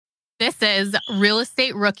This is Real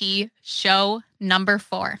Estate Rookie show number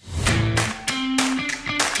 4.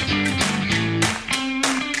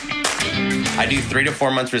 I do 3 to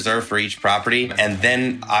 4 months reserve for each property, and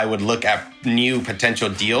then I would look at new potential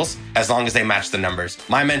deals as long as they match the numbers.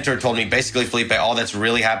 My mentor told me, basically, Felipe, all that's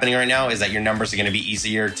really happening right now is that your numbers are going to be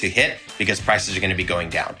easier to hit because prices are going to be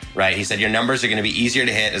going down, right? He said your numbers are going to be easier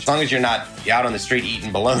to hit as long as you're not out on the street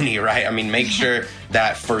eating bologna, right? I mean, make sure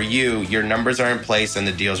that for you, your numbers are in place and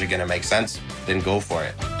the deals are going to make sense, then go for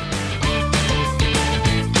it.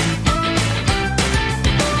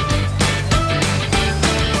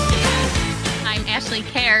 Ashley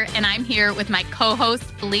Kerr, and I'm here with my co-host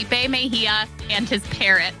Felipe Mejia and his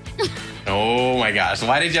parrot. Oh my gosh,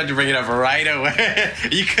 why did you have to bring it up right away?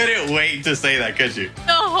 You couldn't wait to say that, could you?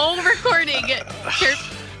 The whole recording, chirp,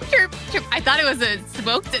 chirp, chirp. I thought it was a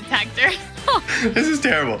smoke detector. This is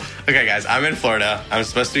terrible. Okay, guys, I'm in Florida. I'm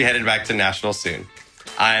supposed to be headed back to Nashville soon.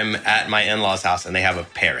 I'm at my in-laws' house, and they have a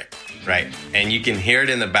parrot, right? And you can hear it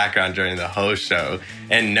in the background during the whole show.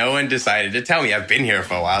 And no one decided to tell me. I've been here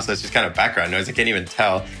for a while, so it's just kind of background noise. I can't even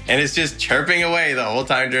tell. And it's just chirping away the whole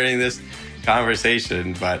time during this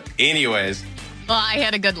conversation. But anyways. Well, I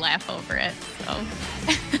had a good laugh over it, so.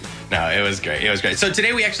 No, it was great. It was great. So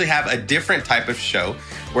today we actually have a different type of show.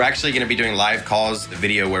 We're actually going to be doing live calls,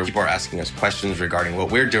 video where people are asking us questions regarding what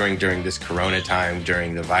we're doing during this Corona time,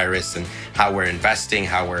 during the virus, and how we're investing,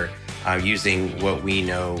 how we're using what we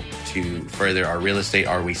know to further our real estate.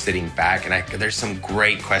 Are we sitting back? And there's some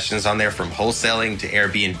great questions on there, from wholesaling to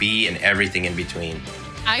Airbnb and everything in between.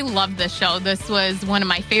 I love this show. This was one of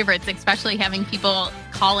my favorites, especially having people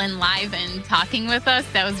call in live and talking with us.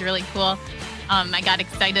 That was really cool. I got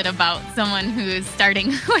excited about someone who's starting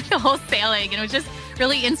with the wholesaling, and it was just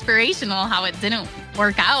really inspirational how it didn't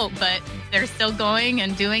work out, but they're still going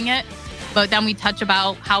and doing it. But then we touch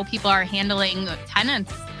about how people are handling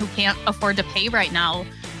tenants who can't afford to pay right now.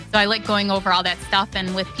 So I like going over all that stuff.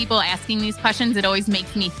 And with people asking these questions, it always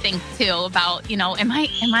makes me think too about, am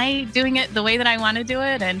I doing it the way that I want to do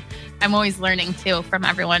it? And I'm always learning too from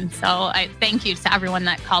everyone. So I thank you to everyone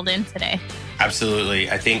that called in today.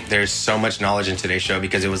 Absolutely. I think there's so much knowledge in today's show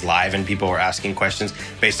because it was live and people were asking questions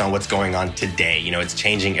based on what's going on today. It's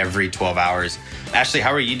changing every 12 hours. Ashley,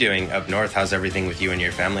 how are you doing up north? How's everything with you and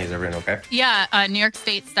your family? Is everyone okay? Yeah, New York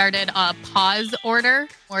State started a pause order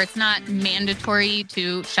where it's not mandatory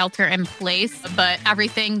to shelter in place, but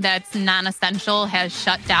everything that's non-essential has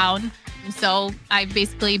shut down. So I've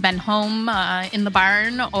basically been home in the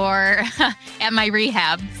barn or at my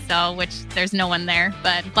rehab, which there's no one there.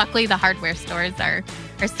 But luckily the hardware stores are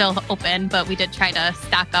still open, but we did try to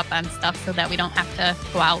stock up on stuff so that we don't have to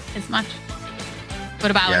go out as much. What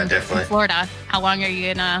about in Florida? How long are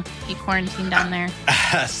you going to be quarantined down there?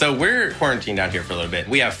 So we're quarantined down here for a little bit.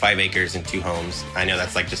 We have 5 acres and 2 homes. I know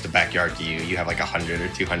that's like just a backyard to you. You have like 100 or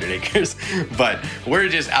 200 acres. But we're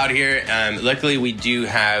just out here. Luckily, we do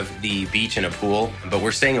have the beach and a pool. But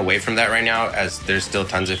we're staying away from that right now as there's still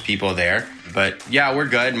tons of people there. But yeah, we're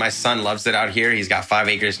good. My son loves it out here. He's got 5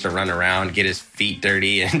 acres to run around, get his feet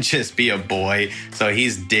dirty, and just be a boy. So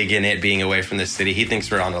he's digging it being away from the city. He thinks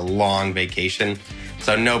we're on a long vacation.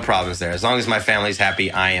 So no problems there. As long as my family's happy,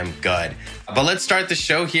 I am good. But let's start the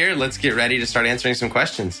show here. Let's get ready to start answering some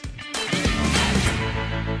questions.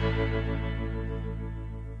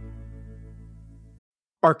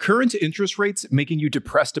 Are current interest rates making you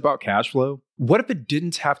depressed about cash flow? What if it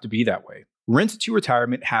didn't have to be that way? Rent to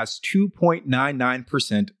Retirement has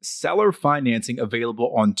 2.99% seller financing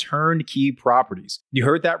available on turnkey properties. You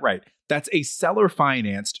heard that right. That's a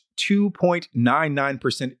seller-financed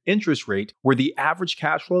 2.99% interest rate where the average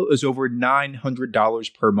cash flow is over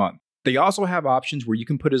 $900 per month. They also have options where you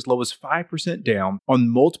can put as low as 5% down on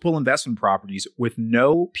multiple investment properties with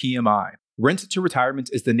no PMI. Rent to Retirement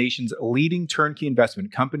is the nation's leading turnkey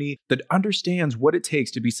investment company that understands what it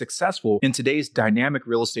takes to be successful in today's dynamic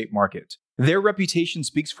real estate market. Their reputation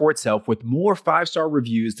speaks for itself with more 5-star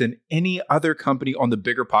reviews than any other company on the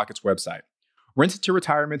BiggerPockets website. Rent to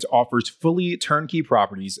Retirement offers fully turnkey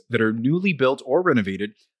properties that are newly built or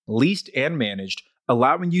renovated, leased and managed,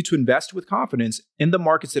 allowing you to invest with confidence in the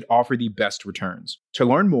markets that offer the best returns. To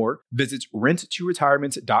learn more, visit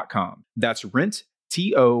renttoretirement.com. That's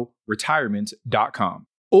renttoretirement.com.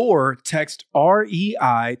 Or text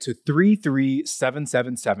REI to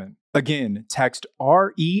 33777. Again, text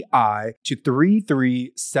REI to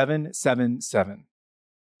 33777.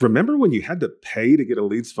 Remember when you had to pay to get a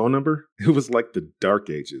lead's phone number? It was like the dark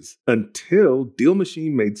ages. Until Deal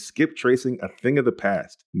Machine made skip tracing a thing of the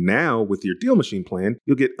past. Now, with your Deal Machine plan,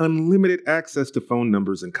 you'll get unlimited access to phone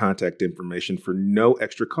numbers and contact information for no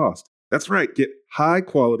extra cost. That's right. Get high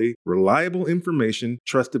quality, reliable information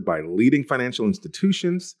trusted by leading financial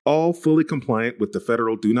institutions, all fully compliant with the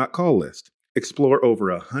federal Do Not Call list. Explore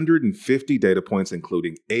over 150 data points,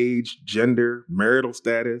 including age, gender, marital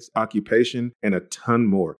status, occupation, and a ton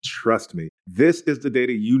more. Trust me, this is the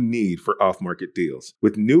data you need for off-market deals.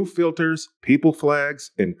 With new filters, people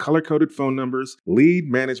flags, and color-coded phone numbers,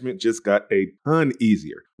 lead management just got a ton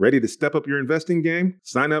easier. Ready to step up your investing game?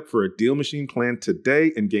 Sign up for a Deal Machine plan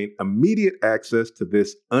today and gain immediate access to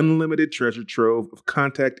this unlimited treasure trove of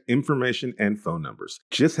contact information and phone numbers.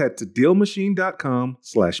 Just head to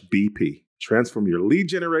DealMachine.com/BP. Transform your lead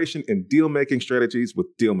generation and deal-making strategies with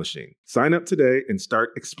Deal Machine. Sign up today and start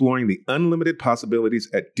exploring the unlimited possibilities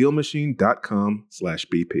at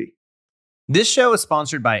DealMachine.com/BP. This show is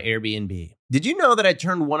sponsored by Airbnb. Did you know that I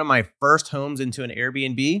turned one of my first homes into an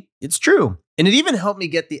Airbnb? It's true. And it even helped me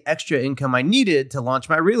get the extra income I needed to launch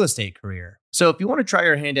my real estate career. So if you want to try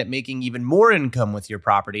your hand at making even more income with your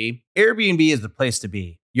property, Airbnb is the place to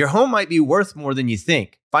be. Your home might be worth more than you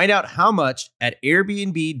think. Find out how much at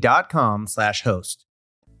airbnb.com/host.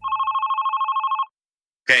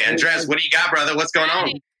 Okay, Andres, what do you got, brother? What's going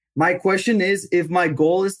on? My question is, if my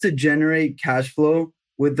goal is to generate cash flow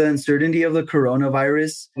with the uncertainty of the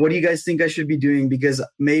coronavirus, what do you guys think I should be doing? Because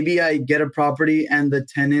maybe I get a property and the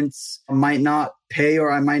tenants might not pay, or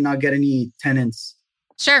I might not get any tenants.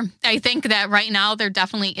 Sure. I think that right now there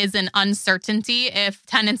definitely is an uncertainty if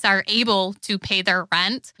tenants are able to pay their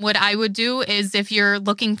rent. What I would do is, if you're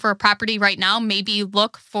looking for a property right now, maybe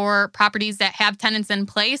look for properties that have tenants in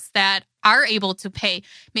place that are able to pay.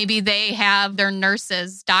 Maybe they have their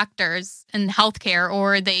nurses, doctors in healthcare,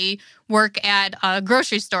 or they work at a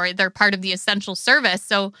grocery store. They're part of the essential service.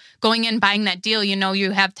 So going in, buying that deal,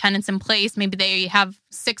 you have tenants in place. Maybe they have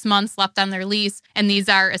 6 months left on their lease, and these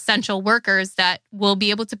are essential workers that will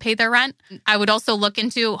be able to pay their rent. I would also look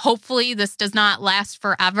into, hopefully this does not last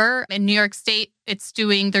forever. In New York State,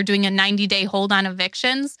 they're doing a 90-day hold on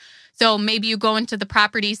evictions. So maybe you go into the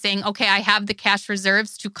property saying, okay, I have the cash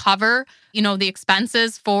reserves to cover, the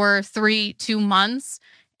expenses for 2 months.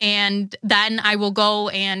 And then I will go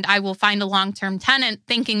and I will find a long-term tenant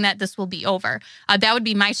thinking that this will be over. That would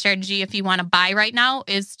be my strategy if you want to buy right now,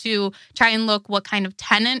 is to try and look what kind of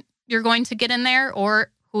tenant you're going to get in there or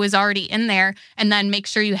who is already in there, and then make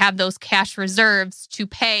sure you have those cash reserves to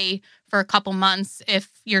pay for a couple months if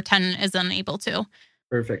your tenant is unable to.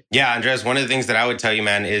 Perfect. Yeah, Andres, one of the things that I would tell you,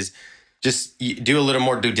 man, is just do a little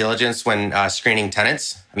more due diligence when screening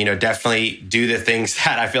tenants. Definitely do the things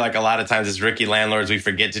that I feel like a lot of times as rookie landlords we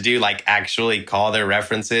forget to do, like actually call their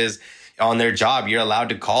references on their job. You're allowed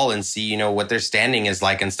to call and see, what their standing is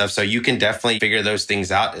like and stuff. So you can definitely figure those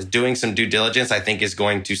things out. Doing some due diligence, I think, is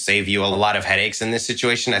going to save you a lot of headaches in this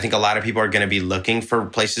situation. I think a lot of people are going to be looking for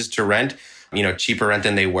places to rent, cheaper rent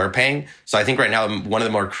than they were paying. So I think right now, one of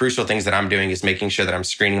the more crucial things that I'm doing is making sure that I'm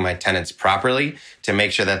screening my tenants properly to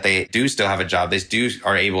make sure that they do still have a job. They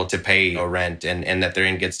are able to pay rent and that they're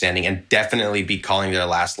in good standing, and definitely be calling their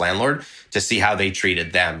last landlord to see how they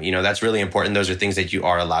treated them. That's really important. Those are things that you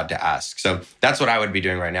are allowed to ask. So that's what I would be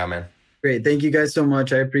doing right now, man. Great. Thank you guys so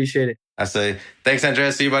much. I appreciate it. Absolutely. Thanks,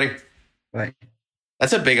 Andres. See you, buddy. Bye.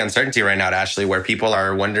 That's a big uncertainty right now, Ashley, where people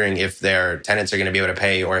are wondering if their tenants are going to be able to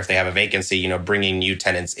pay, or if they have a vacancy, bringing new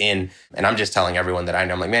tenants in. And I'm just telling everyone that I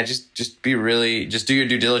know, I'm like, man, just do your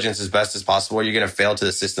due diligence as best as possible, or you're going to fail to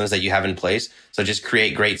the systems that you have in place. So just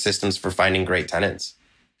create great systems for finding great tenants.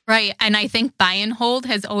 Right. And I think buy and hold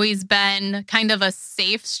has always been kind of a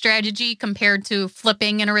safe strategy compared to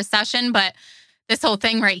flipping in a recession. But this whole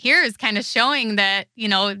thing right here is kind of showing that,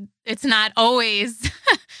 it's not always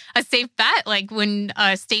a safe bet. Like when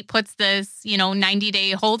a state puts this,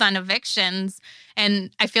 90-day hold on evictions,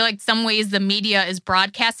 and I feel like some ways the media is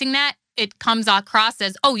broadcasting that, it comes across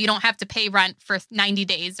as, oh, you don't have to pay rent for 90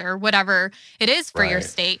 days or whatever it is for your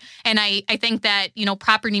state. And I think that,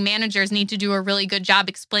 property managers need to do a really good job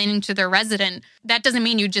explaining to their resident. That doesn't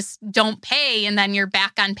mean you just don't pay and then you're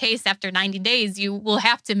back on pace after 90 days. You will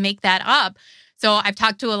have to make that up. So I've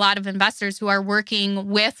talked to a lot of investors who are working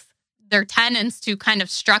with their tenants to kind of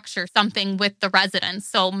structure something with the residents.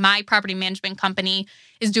 So my property management company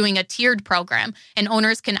is doing a tiered program, and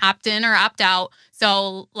owners can opt in or opt out.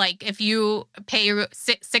 So like if you pay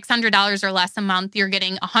 $600 or less a month, you're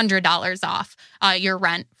getting $100 off your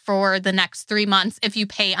rent for the next 3 months if you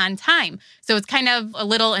pay on time. So it's kind of a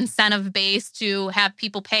little incentive based to have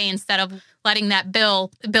people pay instead of letting that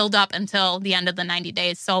bill build up until the end of the 90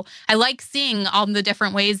 days. So I like seeing all the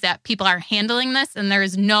different ways that people are handling this, and there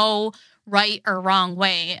is no right or wrong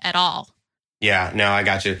way at all. Yeah, no, I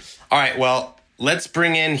got you. All right, well, let's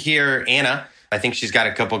bring in here Anna. I think she's got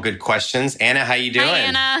a couple good questions. Anna, how you doing? Hi,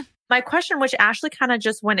 Anna. My question, which Ashley kind of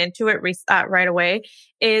just went into it right away,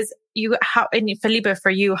 is and Felipe, for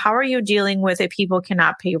you, how are you dealing with if people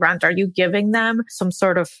cannot pay rent? Are you giving them some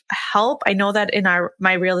sort of help? I know that in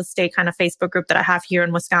my real estate kind of Facebook group that I have here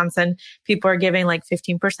in Wisconsin, people are giving like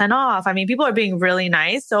 15% off. I mean, people are being really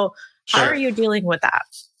nice. So how are you dealing with that?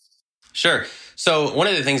 Sure. So one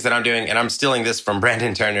of the things that I'm doing, and I'm stealing this from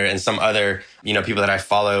Brandon Turner and some other, people that I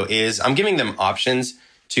follow, is I'm giving them options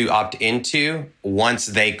to opt into once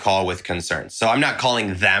they call with concerns. So I'm not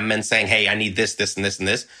calling them and saying, hey, I need this, this, and this, and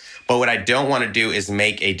this. But what I don't want to do is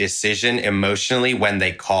make a decision emotionally when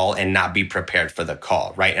they call and not be prepared for the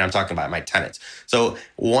call, right? And I'm talking about my tenants. So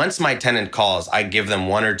once my tenant calls, I give them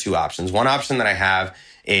one or two options. One option that I have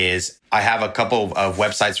is I have a couple of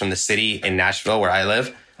websites from the city in Nashville where I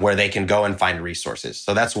live, where they can go and find resources.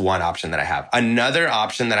 So that's one option that I have. Another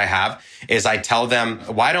option that I have is I tell them,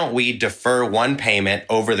 why don't we defer one payment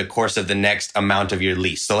over the course of the next amount of your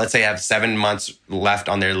lease? So let's say I have 7 months left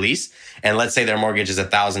on their lease, and let's say their mortgage is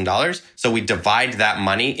 $1,000. So we divide that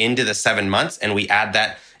money into the 7 months and we add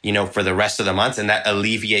that, for the rest of the months, and that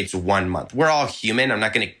alleviates 1 month. We're all human. I'm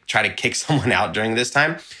not going to try to kick someone out during this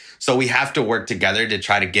time. So we have to work together to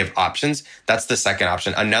try to give options. That's the second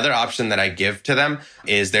option. Another option that I give to them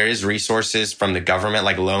is there is resources from the government,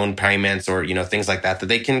 like loan payments or, things like that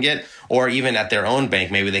they can get, or even at their own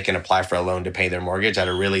bank, maybe they can apply for a loan to pay their mortgage at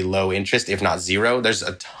a really low interest, if not zero. There's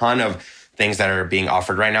a ton of things that are being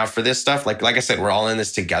offered right now for this stuff. Like I said, we're all in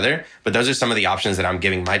this together, but those are some of the options that I'm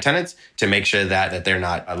giving my tenants to make sure that they're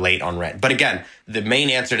not late on rent. But again, the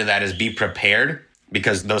main answer to that is be prepared,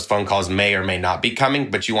 because those phone calls may or may not be coming,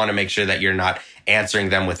 but you want to make sure that you're not answering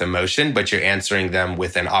them with emotion, but you're answering them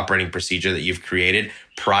with an operating procedure that you've created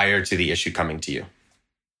prior to the issue coming to you.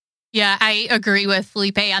 Yeah, I agree with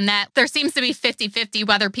Felipe on that. There seems to be 50-50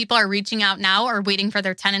 whether people are reaching out now or waiting for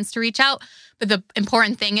their tenants to reach out. But the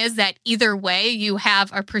important thing is that either way, you have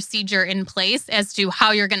a procedure in place as to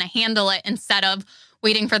how you're going to handle it, instead of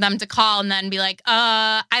waiting for them to call and then be like,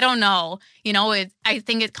 I don't know. I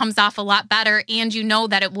think it comes off a lot better, and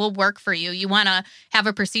that it will work for you. You want to have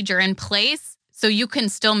a procedure in place so you can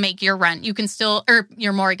still make your rent. You can still, or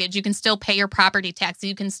your mortgage, you can still pay your property taxes.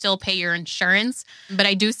 You can still pay your insurance. But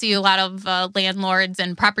I do see a lot of landlords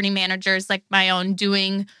and property managers like my own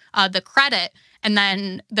doing the credit. And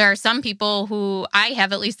then there are some people who I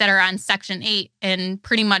have, at least, that are on Section 8, and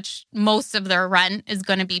pretty much most of their rent is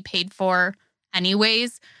going to be paid for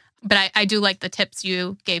anyways. But I do like the tips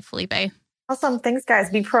you gave, Felipe. Awesome. Thanks, guys.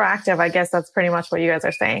 Be proactive. I guess that's pretty much what you guys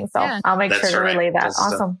are saying. So yeah. I'll make sure to relay that.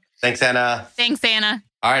 Awesome. Thanks, Anna. Thanks, Anna.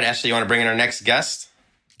 All right, Ashley, you want to bring in our next guest?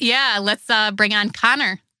 Yeah, let's bring on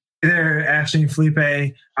Connor. Hey there, Ashley and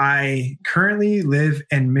Felipe. I currently live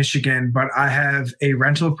in Michigan, but I have a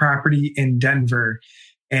rental property in Denver.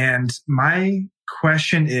 And my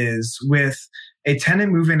question is, with a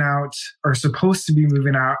tenant moving out, or supposed to be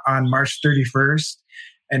moving out, on March 31st,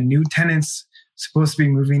 and new tenants supposed to be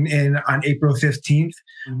moving in on April 15th,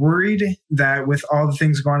 worried that with all the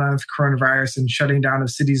things going on with coronavirus and shutting down of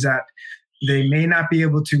cities, that they may not be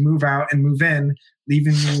able to move out and move in,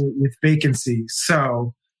 leaving me with vacancy.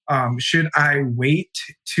 So should I wait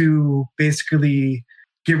to basically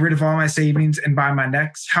get rid of all my savings and buy my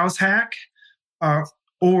next house hack?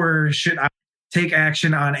 Or should I take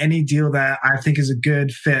action on any deal that I think is a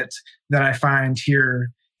good fit that I find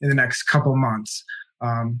here in the next couple months?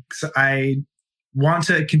 So I want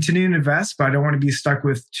to continue to invest, but I don't want to be stuck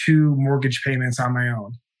with 2 mortgage payments on my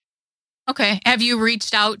own. Okay. Have you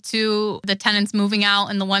reached out to the tenants moving out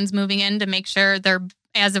and the ones moving in to make sure they're,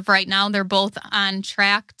 as of right now, they're both on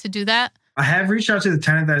track to do that? I have reached out to the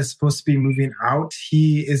tenant that is supposed to be moving out.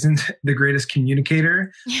 He isn't the greatest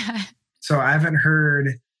communicator. Yeah. So I haven't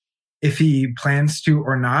heard if he plans to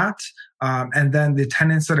or not. And then the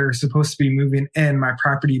tenants that are supposed to be moving in, my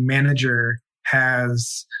property manager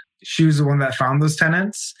she was the one that found those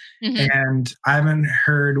tenants. Mm-hmm. And I haven't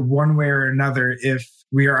heard one way or another if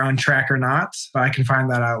we are on track or not, but I can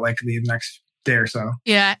find that out likely the next day or so.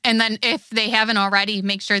 Yeah. And then if they haven't already,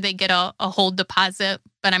 make sure they get a hold deposit.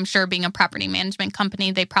 But I'm sure, being a property management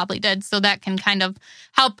company, they probably did. So that can kind of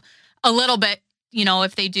help a little bit,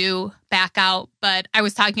 if they do back out. But I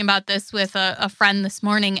was talking about this with a friend this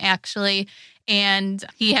morning, actually, and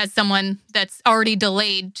he has someone that's already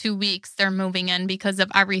delayed 2 weeks. They're moving in because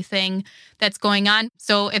of everything that's going on.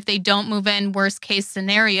 So if they don't move in, worst case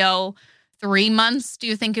scenario, 3 months. Do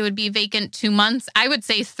you think it would be vacant 2 months? I would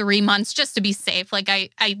say 3 months, just to be safe. Like,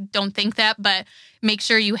 I don't think that, but make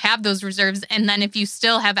sure you have those reserves. And then if you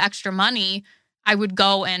still have extra money, I would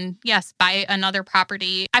go and, yes, buy another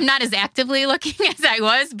property. I'm not as actively looking as I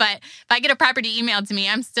was, but if I get a property emailed to me,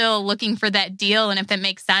 I'm still looking for that deal and if it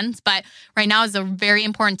makes sense. But right now is a very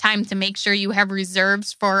important time to make sure you have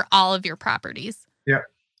reserves for all of your properties. Yeah.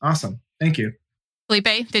 Awesome. Thank you.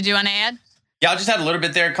 Felipe, did you want to add? Yeah, I'll just add a little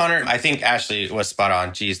bit there, Connor. I think Ashley was spot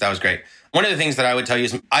on. Geez, that was great. One of the things that I would tell you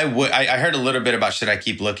is I heard a little bit about should I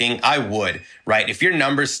keep looking? I would, right? If your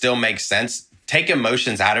numbers still make sense, take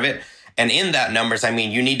emotions out of it. And in that numbers, I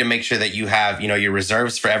mean, you need to make sure that you have, your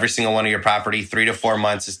reserves for every single one of your property. 3 to 4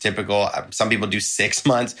 months is typical. Some people do 6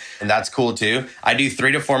 months, and that's cool too. I do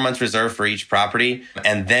 3 to 4 months reserve for each property.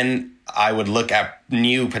 And then I would look at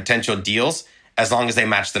new potential deals as long as they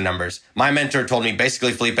match the numbers. My mentor told me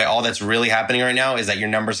basically, Felipe, all that's really happening right now is that your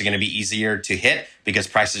numbers are going to be easier to hit because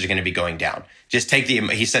prices are going to be going down. Just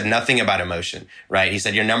he said nothing about emotion, right? He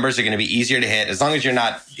said your numbers are going to be easier to hit as long as you're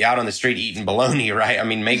not out on the street eating bologna, right? I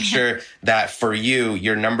mean, make sure that for you,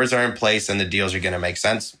 your numbers are in place and the deals are going to make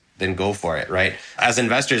sense. Then go for it, right? As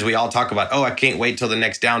investors, we all talk about, I can't wait till the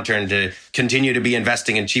next downturn to continue to be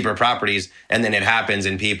investing in cheaper properties. And then it happens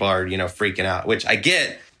and people are, freaking out, which I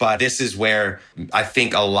get. But this is where I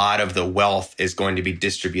think a lot of the wealth is going to be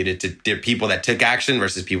distributed to people that took action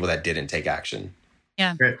versus people that didn't take action.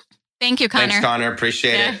 Yeah. Great. Thank you, Connor. Thanks, Connor.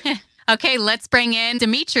 Appreciate it. Okay, let's bring in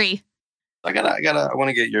Dimitri. I want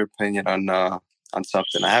to get your opinion on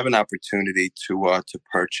something. I have an opportunity to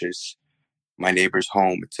purchase my neighbor's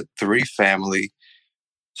home. It's a 3-family,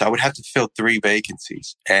 so I would have to fill 3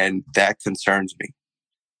 vacancies, and that concerns me.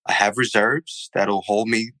 I have reserves that'll hold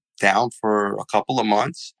me down for a couple of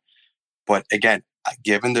months, but again,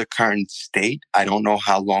 given the current state, I don't know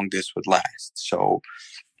how long this would last. So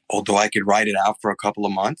although I could write it out for a couple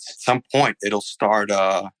of months, at some point it'll start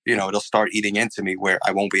eating into me where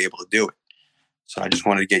I won't be able to do it. So I just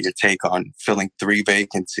wanted to get your take on filling 3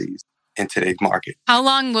 vacancies in today's market. How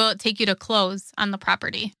long will it take you to close on the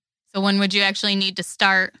property? So when would you actually need to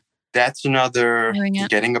start? That's another,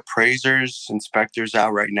 getting appraisers, inspectors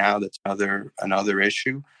out right now. That's another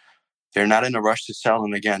issue. They're not in a rush to sell.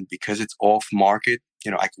 And again, because it's off market,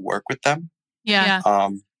 I can work with them. Yeah.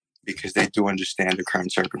 Because they do understand the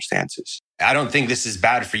current circumstances. I don't think this is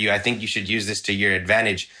bad for you. I think you should use this to your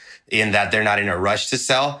advantage in that they're not in a rush to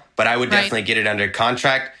sell, but I would definitely get it under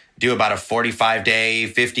contract, do about a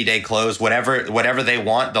 45-day, 50-day close, whatever they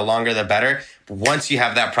want, the longer the better. Once you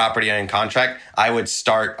have that property in contract, I would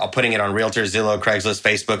start putting it on Realtors, Zillow, Craigslist,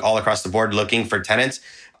 Facebook, all across the board, looking for tenants.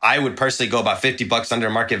 I would personally go about $50 under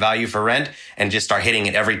market value for rent and just start hitting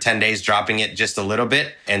it every 10 days, dropping it just a little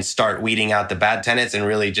bit and start weeding out the bad tenants. And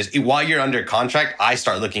really just while you're under contract, I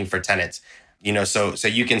start looking for tenants, so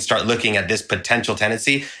you can start looking at this potential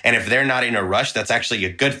tenancy. And if they're not in a rush, that's actually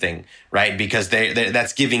a good thing, right? Because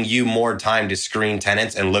that's giving you more time to screen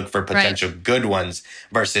tenants and look for potential good ones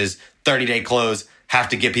versus 30-day close, have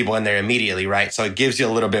to get people in there immediately, right? So it gives you a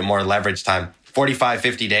little bit more leverage time. 45,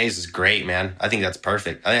 50 days is great, man. I think that's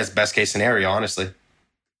perfect. I think that's best case scenario, honestly.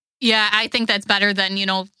 Yeah, I think that's better than,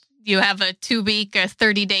 you have a 2-week or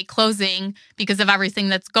 30-day closing because of everything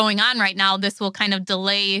that's going on right now. This will kind of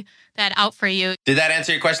delay that out for you. Did that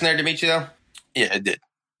answer your question there, Dimitri, though? Yeah, it did.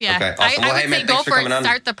 Yeah. Okay, awesome. I would say go for it,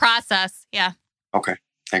 start the process. Yeah. Okay.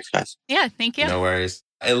 Thanks, guys. Yeah, thank you. No worries.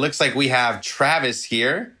 It looks like we have Travis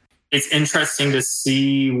here. It's interesting to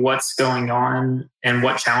see what's going on and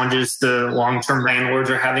what challenges the long-term landlords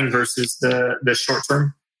are having versus the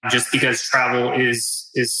short-term. Just because travel is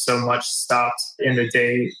so much stopped in the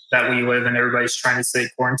day that we live and everybody's trying to stay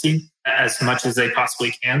quarantined as much as they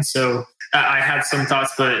possibly can. So I had some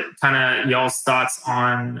thoughts, but kind of y'all's thoughts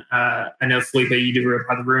on, I know Felipe, you do Rent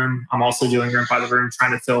by the Room. I'm also doing Rent by the Room,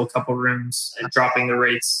 trying to fill a couple rooms and dropping the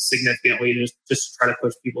rates significantly just to try to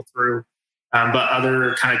push people through. But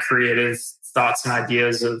other kind of creative thoughts and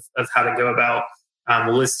ideas of how to go about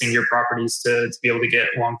listing your properties to be able to get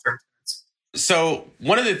long-term tenants. So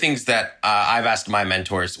one of the things that I've asked my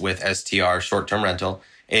mentors with STR, short-term rental,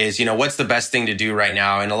 is, what's the best thing to do right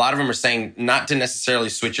now? And a lot of them are saying not to necessarily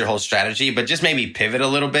switch your whole strategy, but just maybe pivot a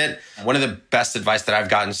little bit. One of the best advice that I've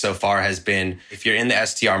gotten so far has been, if you're in the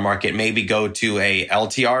STR market, maybe go to a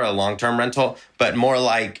LTR, a long-term rental, but more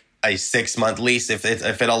like a 6-month lease if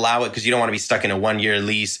it allow it, because you don't want to be stuck in a 1-year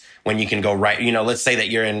lease when you can go right. Let's say that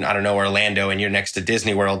you're in, Orlando and you're next to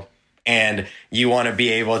Disney World and you want to be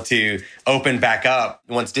able to open back up.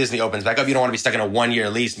 Once Disney opens back up, you don't want to be stuck in a 1-year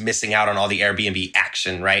lease, missing out on all the Airbnb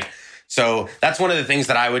action, right? So that's one of the things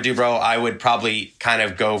that I would do, bro. I would probably kind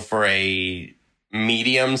of go for a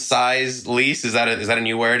medium size lease. Is that a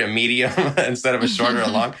new word? A medium instead of a short or a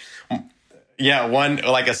long? Yeah,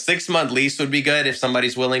 like a 6-month lease would be good if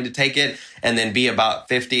somebody's willing to take it, and then be about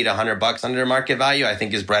 $50 to $100 under market value, I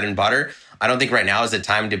think is bread and butter. I don't think right now is the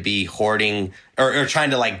time to be hoarding or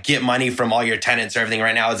trying to like get money from all your tenants or everything.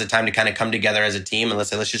 Right now is the time to kind of come together as a team and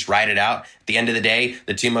let's just ride it out. At the end of the day,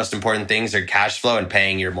 the two most important things are cash flow and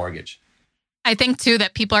paying your mortgage. I think too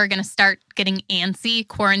that people are going to start getting antsy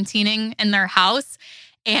quarantining in their house.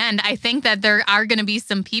 And I think that there are going to be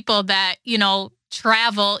some people that,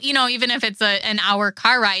 travel, even if it's an hour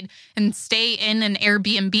car ride and stay in an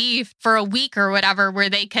Airbnb for a week or whatever, where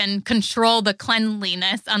they can control the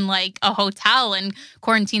cleanliness, unlike a hotel, and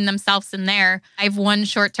quarantine themselves in there. I have one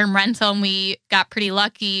short-term rental and we got pretty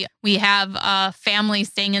lucky. We have a family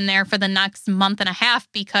staying in there for the next month and a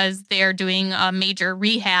half because they're doing a major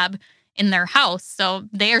rehab in their house. So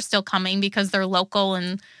they are still coming because they're local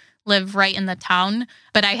and live right in the town.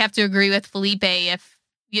 But I have to agree with Felipe, if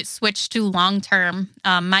you switch to long-term.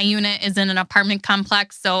 My unit is in an apartment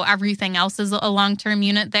complex, so everything else is a long-term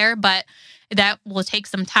unit there. But that will take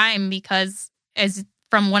some time because, as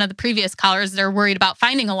from one of the previous callers, they're worried about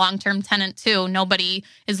finding a long-term tenant too. Nobody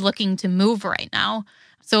is looking to move right now.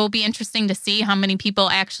 So it'll be interesting to see how many people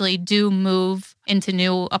actually do move into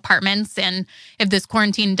new apartments. And if this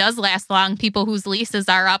quarantine does last long, people whose leases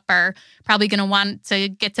are up are probably going to want to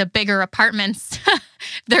get to bigger apartments.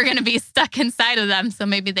 They're going to be stuck inside of them. So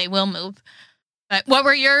maybe they will move. But what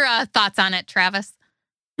were your thoughts on it, Travis?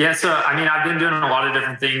 Yeah, so I've been doing a lot of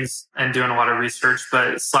different things and doing a lot of research,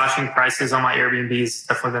 but slashing prices on my Airbnbs has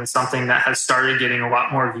definitely been something that has started getting a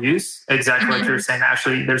lot more views. Exactly like you were saying,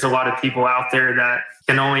 Ashley. There's a lot of people out there that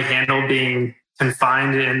can only handle being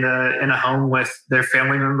confined in a home with their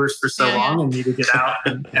family members for so long and need to get out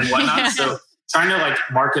and whatnot. So trying to like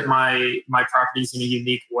market my properties in a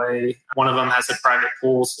unique way. One of them has a private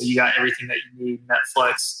pool, so you got everything that you need: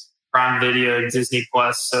 Netflix, Prime Video, Disney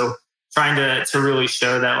Plus. So trying to really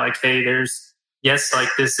show that like, hey,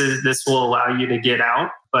 this will allow you to get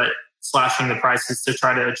out, but slashing the prices to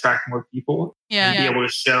try to attract more people and be able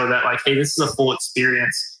to show that like, hey, this is a full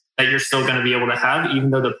experience that you're still going to be able to have,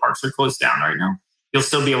 even though the parks are closed down right now. You'll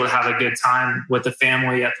still be able to have a good time with the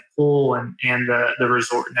family at the pool and the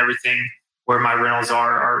resort and everything where my rentals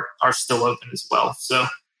are still open as well. So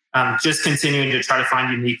just continuing to try to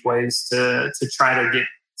find unique ways to try to get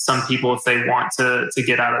some people, if they want to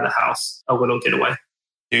get out of the house, a little getaway.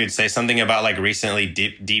 Dude, say something about like recently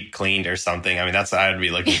deep cleaned or something. I mean, that's what I would be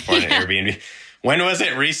looking for in an Airbnb. When was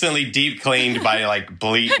it recently deep cleaned by like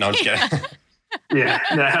bleach? No, I'm just kidding. Yeah,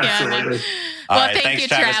 absolutely. All right, thanks,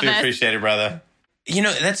 Travis. We appreciate it, brother.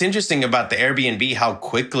 That's interesting about the Airbnb, how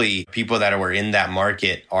quickly people that were in that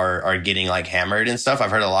market are getting like hammered and stuff. I've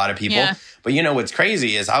heard a lot of people. Yeah. But what's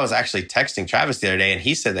crazy is I was actually texting Travis the other day and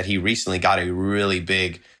he said that he recently got a really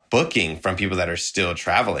big booking from people that are still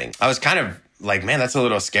traveling. I was kind of like, man, that's a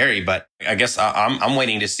little scary, but I guess I'm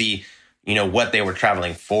waiting to see, what they were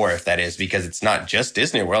traveling for, if that is, because it's not just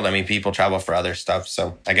Disney World. I mean, people travel for other stuff.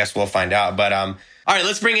 So I guess we'll find out. But all right,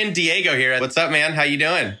 let's bring in Diego here. What's up, man? How you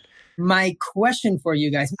doing? My question for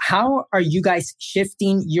you guys, how are you guys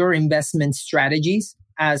shifting your investment strategies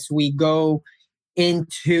as we go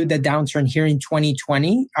into the downturn here in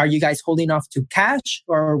 2020? Are you guys holding off to cash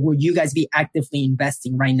or will you guys be actively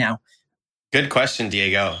investing right now? Good question,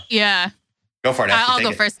 Diego. Yeah. Go for it. I'll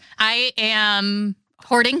go first. I am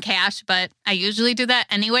hoarding cash, but I usually do that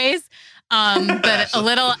anyways. But a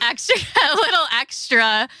little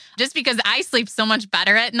extra, just because I sleep so much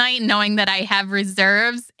better at night, knowing that I have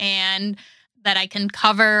reserves and that I can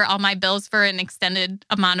cover all my bills for an extended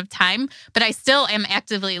amount of time. But I still am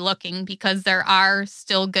actively looking because there are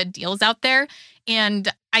still good deals out there. And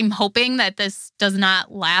I'm hoping that this does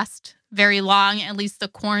not last very long, at least the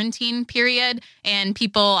quarantine period, and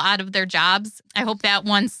people out of their jobs. I hope that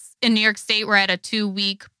once in New York State, we're at a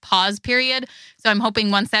 2-week pause period. So I'm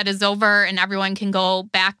hoping once that is over and everyone can go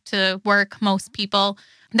back to work, most people,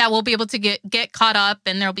 that we'll be able to get caught up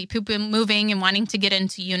and there'll be people moving and wanting to get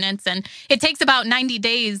into units. And it takes about 90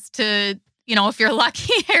 days to, if you're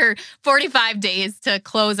lucky, or 45 days to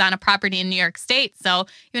close on a property in New York State. So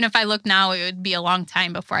even if I look now, it would be a long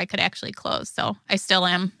time before I could actually close. So I still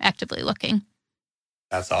am actively looking.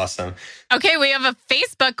 That's awesome. Okay, we have a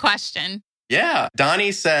Facebook question. Yeah.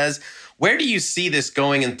 Donnie says, where do you see this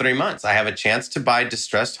going in 3 months? I have a chance to buy a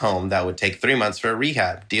distressed home that would take 3 months for a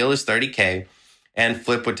rehab. Deal is $30K and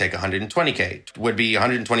flip would take $120K. Would be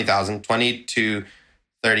 $120,000, $20 to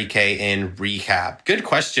 $30K in rehab. Good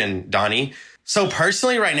question, Donnie. So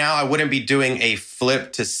personally, right now, I wouldn't be doing a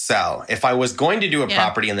flip to sell. If I was going to do a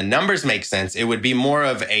property and the numbers make sense, it would be more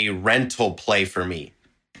of a rental play for me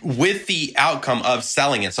with the outcome of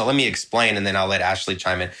selling it. So let me explain and then I'll let Ashley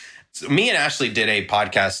chime in. So me and Ashley did a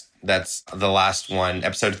podcast. That's the last one,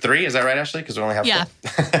 episode 3. Is that right, Ashley? Because we only have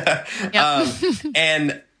 4.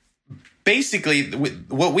 And basically,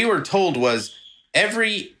 what we were told was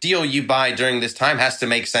every deal you buy during this time has to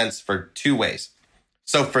make sense for 2 ways.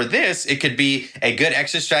 So for this, it could be a good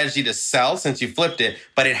exit strategy to sell since you flipped it,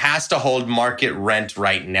 but it has to hold market rent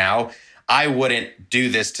right now. I wouldn't do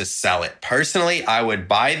this to sell it. Personally, I would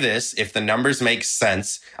buy this if the numbers make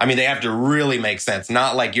sense. I mean, they have to really make sense,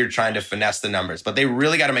 not like you're trying to finesse the numbers, but they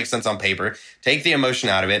really got to make sense on paper. Take the emotion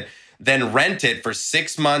out of it, then rent it for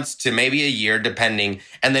 6 months to maybe a year, depending,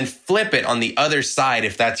 and then flip it on the other side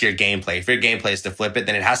if that's your gameplay. If your gameplay is to flip it,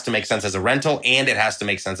 then it has to make sense as a rental and it has to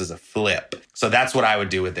make sense as a flip. So that's what I would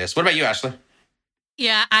do with this. What about you, Ashley?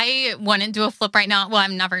 Yeah, I wouldn't do a flip right now. Well,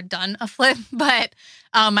 I've never done a flip, but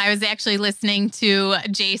I was actually listening to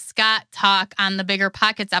Jay Scott talk on the Bigger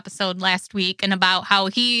Pockets episode last week and about how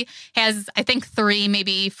he has, I think, 3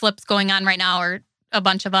 maybe flips going on right now or a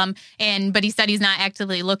bunch of them. But he said he's not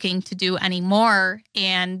actively looking to do any more.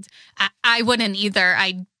 And I wouldn't either.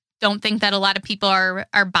 I don't think that a lot of people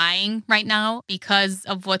are buying right now because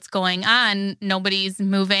of what's going on. Nobody's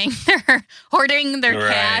moving. They're hoarding their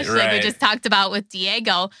cash, like we just talked about with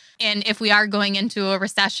Diego. And if we are going into a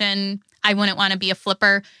recession, I wouldn't want to be a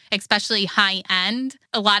flipper, especially high end.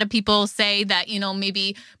 A lot of people say that,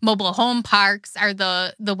 maybe mobile home parks are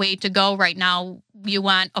the way to go right now. You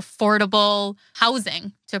want affordable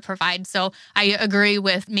housing to provide. So I agree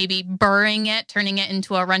with maybe burring it, turning it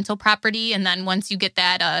into a rental property. And then once you get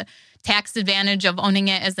that tax advantage of owning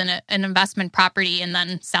it as an investment property and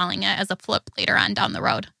then selling it as a flip later on down the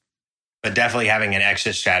road. But definitely having an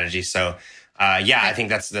exit strategy. So I think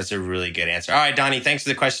that's a really good answer. All right, Donnie, thanks for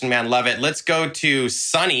the question, man. Love it. Let's go to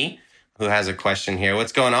Sonny, who has a question here.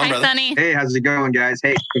 What's going on, brother? Sonny. Hey, how's it going, guys?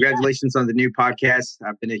 Hey, congratulations on the new podcast.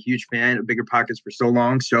 I've been a huge fan of Bigger Pockets for so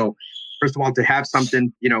long. So first of all, to have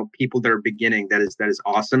something, people that are beginning, that is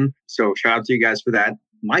awesome. So shout out to you guys for that.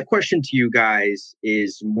 My question to you guys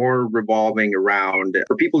is more revolving around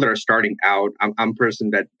for people that are starting out. I'm a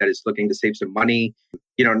person that is looking to save some money,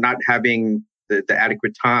 not having the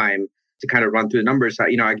adequate time to kind of run through the numbers.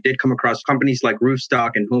 I did come across companies like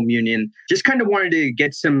Roofstock and Home Union. Just kind of wanted to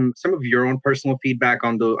get some of your own personal feedback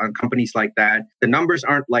on companies like that. The numbers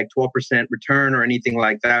aren't like 12% return or anything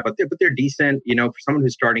like that, but they're decent. For someone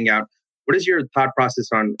who's starting out, what is your thought process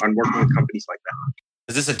on working with companies like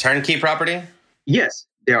that? Is this a turnkey property? Yes,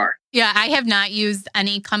 they are. Yeah, I have not used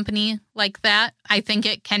any company like that. I think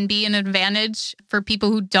it can be an advantage for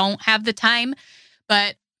people who don't have the time,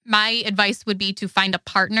 but my advice would be to find a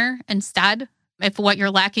partner instead. If what you're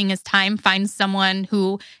lacking is time, find someone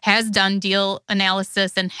who has done deal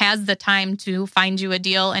analysis and has the time to find you a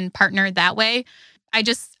deal and partner that way.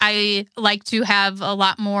 I like to have a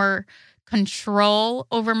lot more control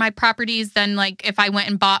over my properties than like if I went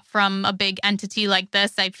and bought from a big entity like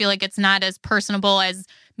this. I feel like it's not as personable as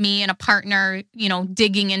me and a partner,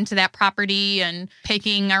 digging into that property and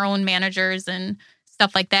picking our own managers and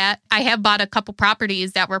stuff like that. I have bought a couple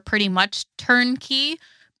properties that were pretty much turnkey,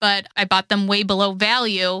 but I bought them way below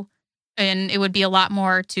value, and it would be a lot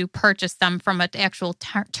more to purchase them from an actual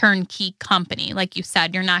turnkey company. Like you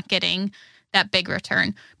said, you're not getting that big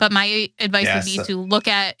return. But my advice would be to look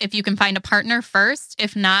at if you can find a partner first.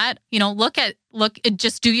 If not,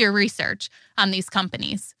 just do your research on these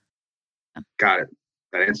companies. Got it.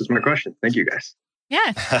 That answers my question. Thank you, guys.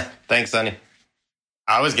 Yeah. Thanks, Sonny.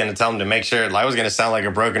 I was going to tell him to make sure, I was going to sound like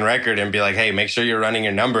a broken record and be like, hey, make sure you're running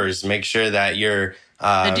your numbers. Make sure that you're...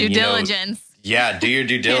 the due diligence. Do your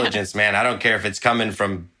due diligence, man. I don't care if it's coming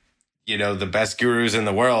from, the best gurus in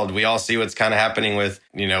the world. We all see what's kind of happening with,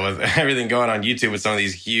 with everything going on YouTube with some of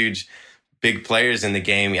these huge, big players in the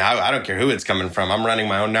game. I don't care who it's coming from. I'm running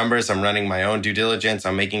my own numbers. I'm running my own due diligence.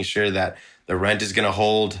 I'm making sure that the rent is going to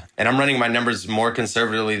hold. And I'm running my numbers more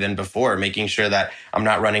conservatively than before, making sure that I'm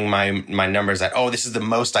not running my numbers at, this is the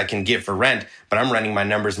most I can get for rent, but I'm running my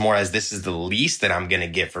numbers more as this is the least that I'm going to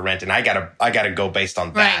get for rent. And I gotta go based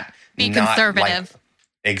on that. Right. Be conservative.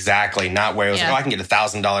 Exactly. Not where it was I can get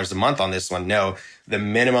 $1,000 a month on this one. No, the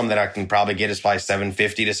minimum that I can probably get is probably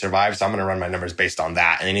 $750 to survive. So I'm going to run my numbers based on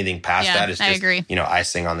that. And anything past that is just,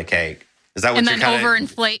 icing on the cake. Is that what you're kind of...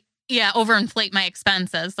 overinflate my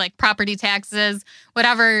expenses, like property taxes,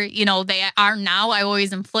 whatever, they are now. I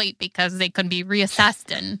always inflate because they could be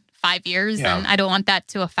reassessed in 5 years. Yeah. And I don't want that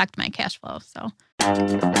to affect my cash flow. So.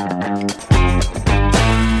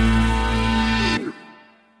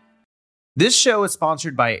 This show is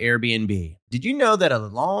sponsored by Airbnb. Did you know that a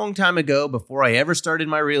long time ago, before I ever started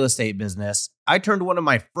my real estate business, I turned one of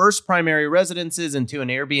my first primary residences into an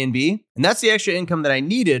Airbnb? And that's the extra income that I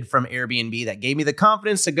needed from Airbnb that gave me the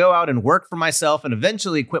confidence to go out and work for myself and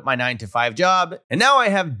eventually quit my 9-to-5 job. And now I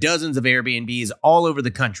have dozens of Airbnbs all over the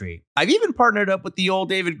country. I've even partnered up with the old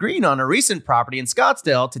David Green on a recent property in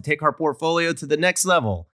Scottsdale to take our portfolio to the next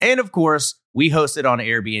level. And of course, we host it on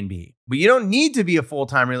Airbnb. But you don't need to be a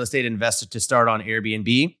full-time real estate investor to start on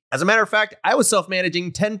Airbnb. As a matter of fact, I was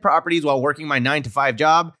self-managing 10 properties while working my 9-to-5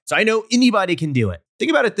 job, so I know anybody can do it.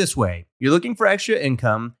 Think about it this way. You're looking for extra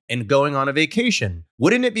income and going on a vacation.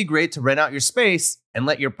 Wouldn't it be great to rent out your space and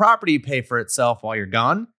let your property pay for itself while you're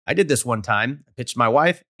gone? I did this one time. I pitched my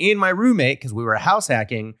wife and my roommate, because we were house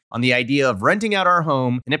hacking, on the idea of renting out our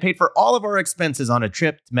home, and it paid for all of our expenses on a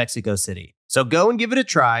trip to Mexico City. So go and give it a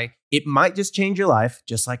try. It might just change your life,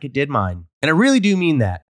 just like it did mine. And I really do mean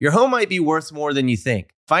that. Your home might be worth more than you think.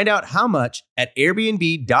 Find out how much at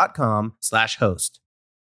airbnb.com/host.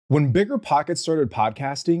 When Bigger Pockets started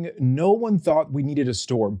podcasting, no one thought we needed a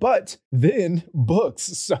store, but then books,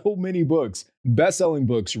 so many books, best-selling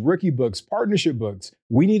books, rookie books, partnership books.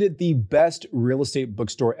 We needed the best real estate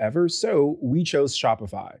bookstore ever, so we chose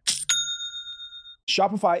Shopify.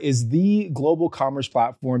 Shopify is the global commerce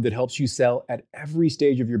platform that helps you sell at every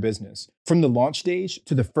stage of your business. From the launch stage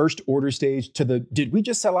to the first order stage to the did we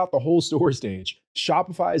just sell out the whole store stage?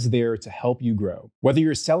 Shopify is there to help you grow. Whether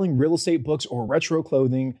you're selling real estate books or retro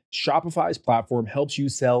clothing, Shopify's platform helps you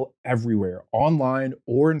sell everywhere, online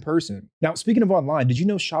or in person. Now, speaking of online, did you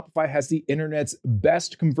know Shopify has the internet's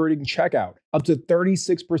best converting checkout, up to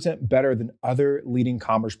 36% better than other leading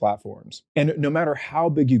commerce platforms? And no matter how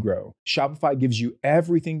big you grow, Shopify gives you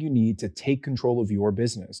everything you need to take control of your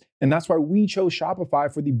business. And that's why we chose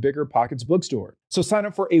Shopify for the Bigger Pockets bookstore. So sign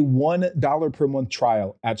up for a $1 per month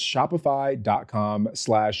trial at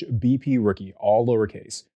shopify.com/BPRookie, all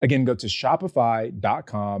lowercase. Again, go to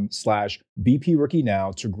shopify.com/BPRookie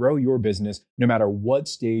now to grow your business no matter what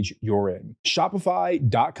stage you're in.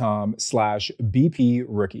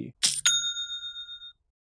 Shopify.com/BPRookie.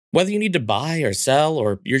 Whether you need to buy or sell,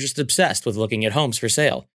 or you're just obsessed with looking at homes for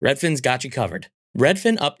sale, Redfin's got you covered.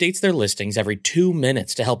 Redfin updates their listings every 2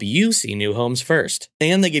 minutes to help you see new homes first.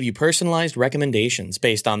 And they give you personalized recommendations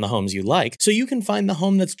based on the homes you like, so you can find the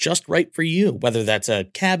home that's just right for you, whether that's a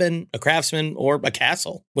cabin, a craftsman, or a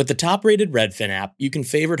castle. With the top-rated Redfin app, you can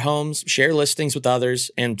favorite homes, share listings with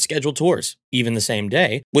others, and schedule tours, even the same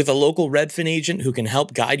day, with a local Redfin agent who can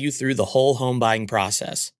help guide you through the whole home buying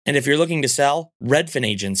process. And if you're looking to sell, Redfin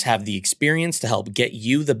agents have the experience to help get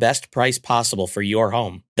you the best price possible for your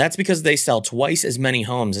home. That's because they sell twice as many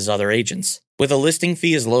homes as other agents. With a listing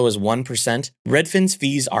fee as low as 1%, Redfin's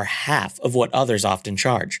fees are half of what others often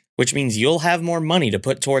charge, which means you'll have more money to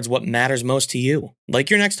put towards what matters most to you, like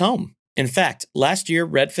your next home. In fact, last year,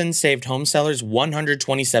 Redfin saved home sellers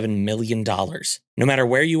 $127 million. No matter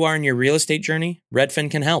where you are in your real estate journey, Redfin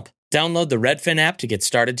can help. Download the Redfin app to get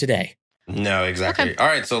started today. No, exactly. Okay. All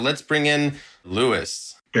right, so let's bring in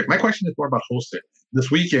Lewis. Okay, my question is more about wholesaling. This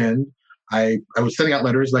weekend, I was sending out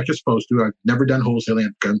letters like you're supposed to. I've never done wholesaling.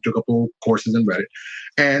 I've gone to a couple courses and read it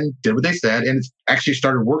and did what they said. And it's actually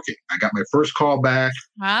started working. I got my first call back.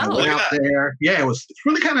 Wow. I went out there. Yeah, it's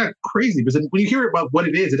really kind of crazy because when you hear about what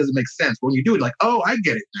it is, it doesn't make sense. But when you do it, like, oh, I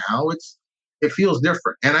get it now. It feels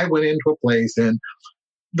different. And I went into a place and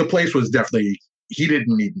the place was definitely, he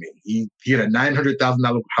didn't need me. He had a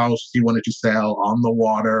 $900,000 house he wanted to sell on the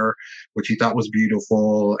water, which he thought was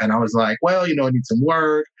beautiful. And I was like, well, I need some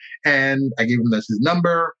work. And I gave him his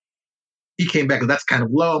number. He came back, that's kind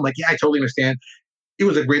of low. I'm like, yeah, I totally understand. It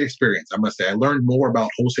was a great experience, I must say. I learned more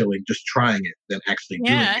about wholesaling just trying it than actually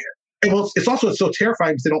doing it. And well, it's also so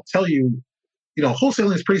terrifying because they don't tell you,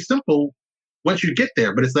 wholesaling is pretty simple once you get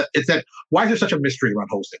there. But it's that why is there such a mystery around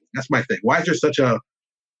wholesaling? That's my thing. Why is there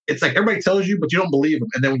it's like everybody tells you, but you don't believe them.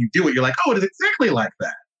 And then when you do it, you're like, oh, it is exactly like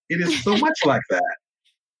that. It is so much like that.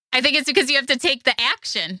 I think it's because you have to take the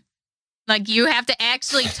action. Like you have to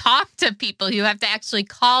actually talk to people. You have to actually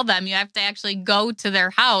call them. You have to actually go to their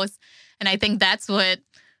house. And I think that's what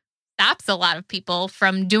stops a lot of people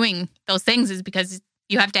from doing those things is because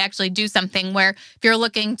you have to actually do something where if you're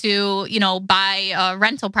looking to, buy a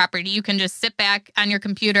rental property, you can just sit back on your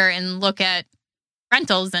computer and look at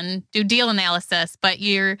rentals and do deal analysis. But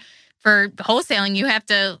for wholesaling, you have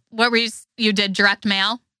to, you did direct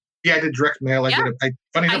mail? Yeah, I did direct mail.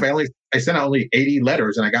 Funny enough, I sent out only 80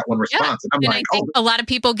 letters and I got one response. And I think a lot of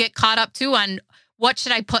people get caught up too on what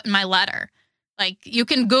should I put in my letter? Like you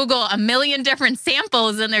can Google a million different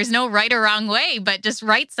samples and there's no right or wrong way, but just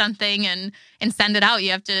write something and send it out.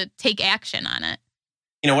 You have to take action on it.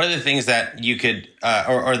 One of the things that you could,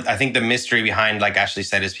 or I think the mystery behind, like Ashley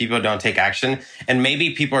said, is people don't take action. And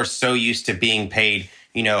maybe people are so used to being paid,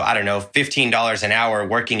 I don't know, $15 an hour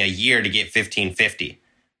working a year to get $15.50.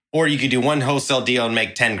 Or you could do one wholesale deal and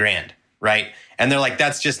make 10 grand, right? And they're like,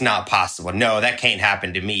 that's just not possible. No, that can't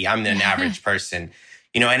happen to me. I'm an average person.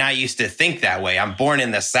 And I used to think that way. I'm born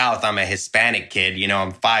in the South. I'm a Hispanic kid.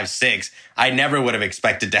 I'm 5'6". I never would have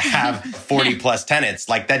expected to have 40 plus tenants.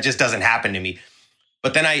 Like that just doesn't happen to me.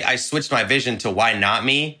 But then I switched my vision to why not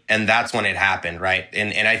me? And that's when it happened, right?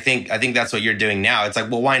 And I think that's what you're doing now. It's like,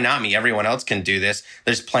 well, why not me? Everyone else can do this.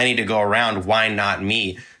 There's plenty to go around. Why not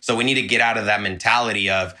me? So we need to get out of that mentality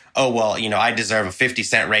of, oh, well, I deserve a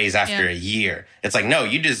 50-cent raise after a year. It's like, no,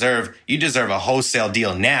 you deserve a wholesale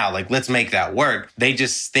deal now. Like, let's make that work. They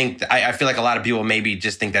just think, I feel like a lot of people maybe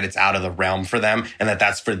just think that it's out of the realm for them and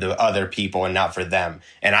that's for the other people and not for them.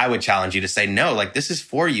 And I would challenge you to say, no, like this is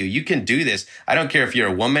for you. You can do this. I don't care if you're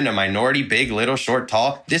a woman, a minority, big, little, short,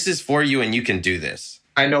 tall. This is for you and you can do this.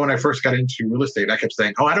 I know when I first got into real estate, I kept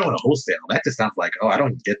saying, oh, I don't want a wholesale. That just sounds like, oh, I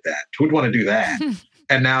don't get that. Who'd want to do that?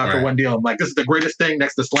 And now after one deal, I'm like, this is the greatest thing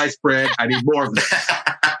next to sliced bread. I need more of this.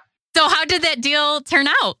 So how did that deal turn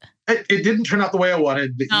out? It didn't turn out the way I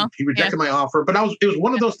wanted. He rejected my offer. But it was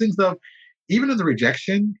one of those things of, even in the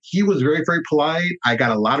rejection, he was very, very polite. I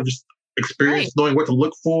got a lot of just experience knowing what to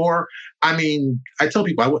look for. I mean, I tell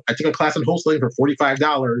people, I took a class in wholesaling for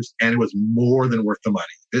 $45 and it was more than worth the money.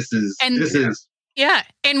 This is. Yeah.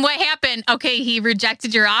 And what happened? Okay, he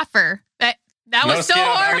rejected your offer. That was so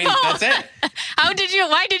horrible. I mean, that's it.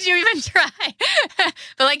 Why did you even try?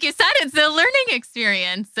 But like you said, it's a learning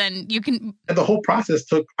experience and you can. And the whole process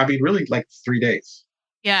took, really like 3 days.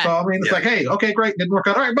 Yeah. So, it's like, hey, okay, great. Didn't work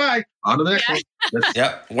out. All right, bye. On to the next one.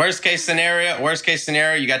 Yep. Worst case scenario,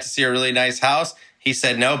 you got to see a really nice house. He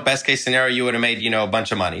said no. Best case scenario, you would have made, a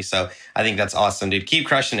bunch of money. So I think that's awesome, dude. Keep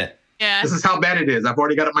crushing it. Yeah. This is how bad it is. I've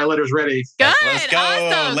already got my letters ready. Good. Let's go.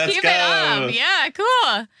 Awesome. Let's Keep go. it up. Yeah,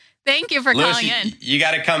 cool. Thank you for calling in. You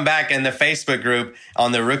got to come back in the Facebook group,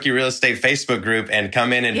 on the Rookie Real Estate Facebook group, and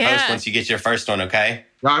come in and post once you get your first one, okay?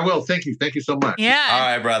 I will. Thank you. Thank you so much. Yeah. All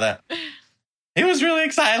right, brother. He was really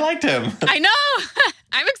excited. I liked him. I know.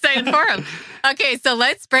 I'm excited for him. Okay, so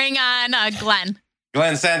let's bring on Glenn.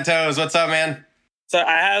 Glenn Santos, what's up, man? So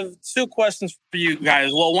I have 2 questions for you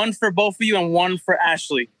guys. Well, one for both of you and one for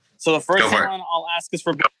Ashley. So the first one I'll ask is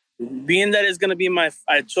for both. Being that it's going to be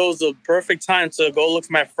I chose the perfect time to go look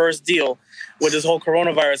for my first deal with this whole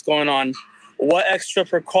coronavirus going on. What extra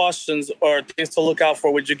precautions or things to look out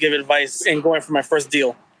for would you give advice in going for my first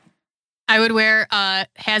deal? I would wear a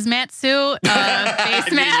hazmat suit,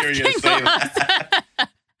 face mask.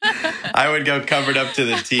 I would go covered up to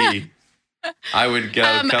the T. I would go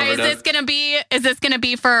covered up. Is this gonna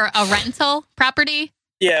be for a rental property?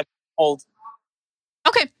 Yeah, old.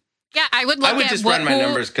 Okay. Yeah, I would just run my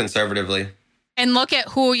numbers conservatively. And look at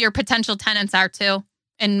who your potential tenants are too.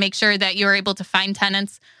 And make sure that you're able to find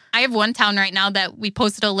tenants. I have one town right now that we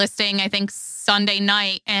posted a listing, I think Sunday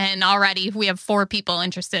night, and already we have 4 people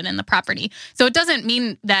interested in the property. So it doesn't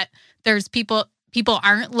mean that there's people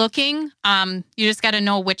aren't looking. You just got to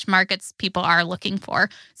know which markets people are looking for.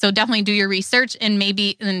 So definitely do your research and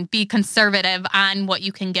be conservative on what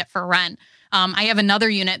you can get for rent. I have another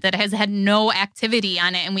unit that has had no activity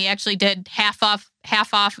on it, and we actually did half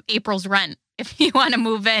off April's rent if you want to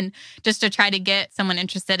move in, just to try to get someone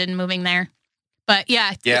interested in moving there. But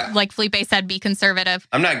yeah, like Felipe said, be conservative.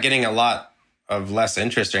 I'm not getting a lot of less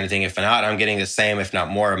interest or anything. If not, I'm getting the same, if not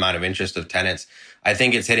more, amount of interest of tenants. I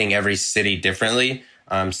think it's hitting every city differently.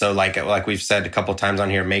 So like we've said a couple times on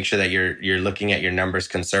here, make sure that you're looking at your numbers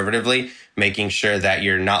conservatively, making sure that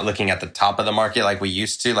you're not looking at the top of the market like we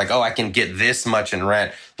used to. Like, oh, I can get this much in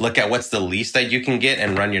rent. Look at what's the least that you can get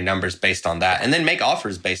and run your numbers based on that. And then make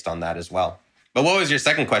offers based on that as well. But what was your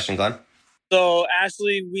second question, Glenn? So,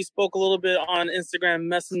 Ashley, we spoke a little bit on Instagram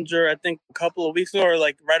Messenger, I think a couple of weeks ago, or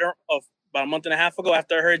like about a month and a half ago,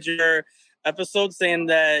 after I heard your episode saying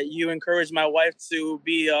that you encouraged my wife to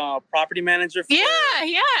be a property manager for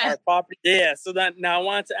our property. Yeah. So now I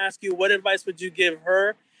wanted to ask you, what advice would you give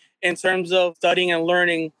her in terms of studying and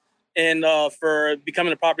learning and for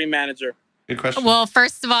becoming a property manager? Good question. Well,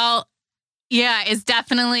 first of all, it's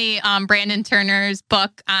definitely Brandon Turner's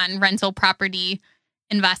book on rental property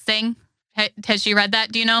investing. Has she read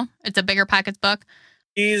that? Do you know? It's a Bigger Pockets book.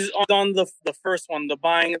 He's on the first one, the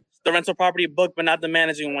buying the rental property book, but not the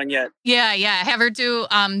managing one yet. Yeah. Have her do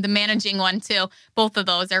the managing one too. Both of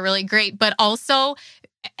those are really great, but also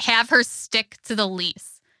have her stick to the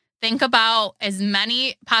lease. Think about as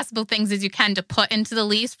many possible things as you can to put into the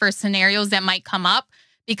lease for scenarios that might come up,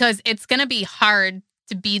 because it's going to be hard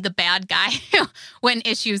to be the bad guy when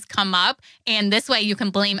issues come up. And this way you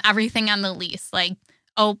can blame everything on the lease. Like,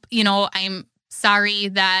 oh, I'm sorry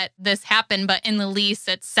that this happened, but in the lease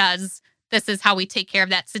it says this is how we take care of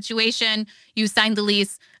that situation. You signed the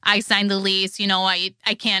lease. I signed the lease.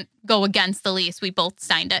 I can't go against the lease. We both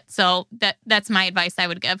signed it. So that's my advice I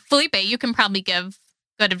would give. Felipe, you can probably give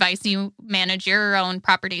good advice. You manage your own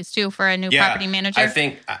properties too for a new property manager. I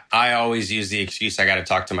think I always use the excuse I got to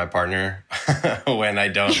talk to my partner when I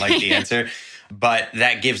don't like the answer. But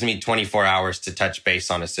that gives me 24 hours to touch base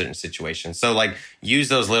on a certain situation. So use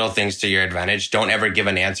those little things to your advantage. Don't ever give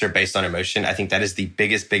an answer based on emotion. I think that is the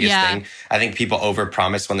biggest thing. I think people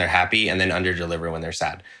overpromise when they're happy and then underdeliver when they're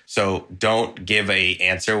sad. So don't give a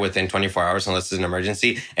answer within 24 hours unless it's an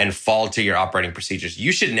emergency, and fall to your operating procedures.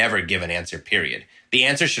 You should never give an answer, period. The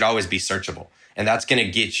answer should always be searchable, and that's going to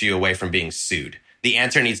get you away from being sued. The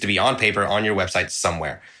answer needs to be on paper on your website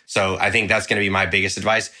somewhere. So I think that's going to be my biggest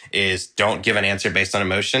advice is don't give an answer based on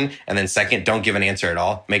emotion. And then second, don't give an answer at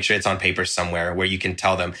all. Make sure it's on paper somewhere where you can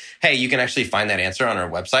tell them, hey, you can actually find that answer on our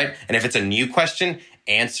website. And if it's a new question,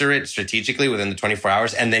 answer it strategically within the 24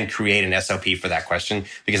 hours and then create an SOP for that question,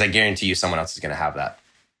 because I guarantee you someone else is going to have that.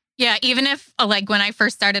 Yeah, even if when I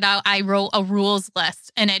first started out, I wrote a rules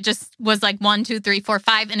list and it just was 1, 2, 3, 4,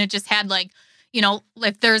 5. And it just had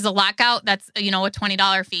if there's a lockout, that's, a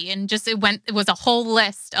 $20 fee. And it was a whole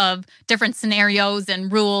list of different scenarios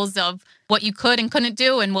and rules of what you could and couldn't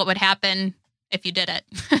do and what would happen if you did it.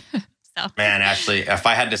 So. Man, Ashley, if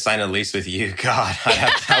I had to sign a lease with you, God,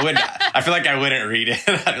 I feel like I wouldn't read it.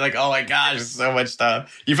 I'd be like, oh my gosh, so much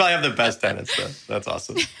stuff. You probably have the best tenants, though. That's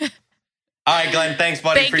awesome. All right, Glenn, thanks,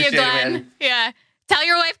 buddy. Appreciate it, man. Yeah. Tell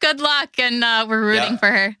your wife good luck, and we're rooting for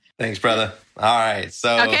her. Thanks, brother. All right,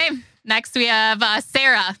 so. Okay. Next, we have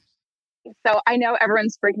Sarah. So I know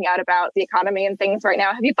everyone's freaking out about the economy and things right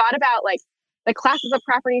now. Have you thought about the classes of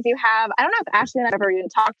properties you have? I don't know if Ashley and I have ever even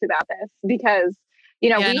talked about this because, we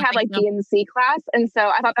have B and C class. And so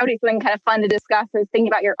I thought that would be something kind of fun to discuss is thinking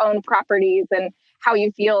about your own properties and how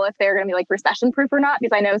you feel if they're going to be recession proof or not.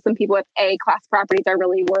 Because I know some people with A class properties are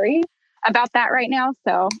really worried about that right now.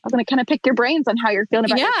 So I was going to kind of pick your brains on how you're feeling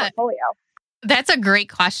about your portfolio. That's a great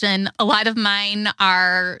question. A lot of mine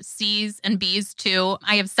are C's and B's too.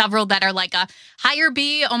 I have several that are a higher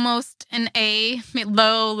B, almost an A,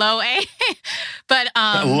 low A. But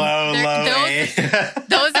low A.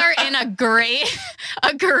 Those are in a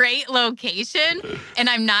great location, and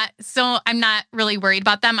I'm not really worried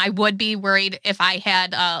about them. I would be worried if I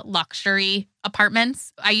had luxury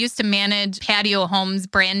apartments. I used to manage patio homes,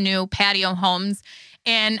 brand new patio homes.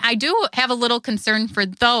 And I do have a little concern for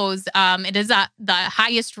those. It is the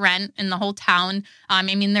highest rent in the whole town.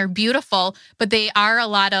 They're beautiful, but they are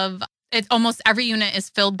almost every unit is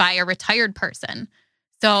filled by a retired person.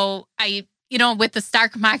 So with the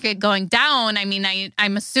stock market going down,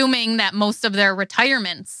 I'm assuming that most of their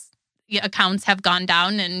retirements accounts have gone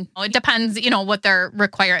down, and it depends, what their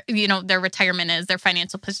their retirement is, their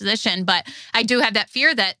financial position. But I do have that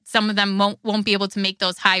fear that some of them won't be able to make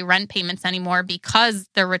those high rent payments anymore because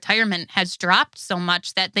their retirement has dropped so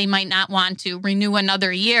much that they might not want to renew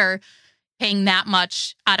another year paying that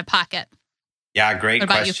much out of pocket. Yeah, great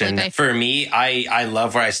question. For me, I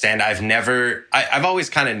love where I stand. I've always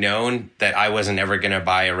kind of known that I wasn't ever going to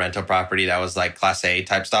buy a rental property that was Class A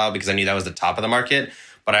type style because I knew that was the top of the market.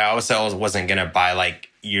 But I also wasn't going to buy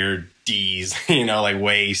your D's,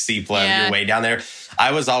 way C+, you're way down there.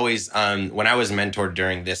 I was always, when I was mentored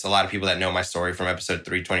during this, a lot of people that know my story from episode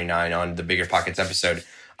 329 on the Bigger Pockets episode,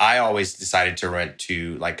 I always decided to rent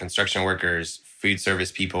to construction workers, food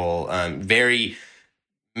service people, very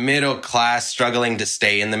middle class, struggling to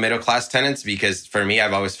stay in the middle class tenants, because for me,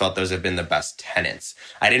 I've always felt those have been the best tenants.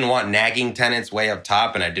 I didn't want nagging tenants way up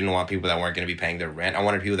top, and I didn't want people that weren't going to be paying their rent. I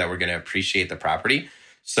wanted people that were going to appreciate the property.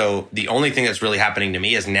 So the only thing that's really happening to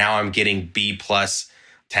me is now I'm getting B+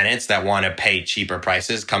 tenants that want to pay cheaper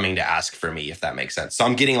prices coming to ask for me, if that makes sense. So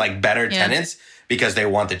I'm getting better tenants because they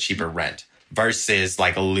want the cheaper rent versus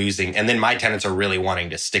losing. And then my tenants are really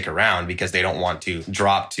wanting to stick around because they don't want to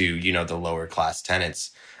drop to, the lower class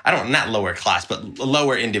tenants. Not lower class, but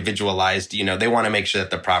lower individualized, they want to make sure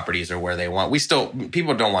that the properties are where they want.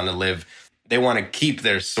 People don't want to live. They want to keep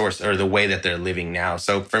their source or the way that they're living now.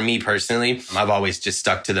 So for me personally, I've always just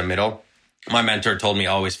stuck to the middle. My mentor told me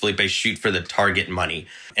always, Felipe, shoot for the Target money.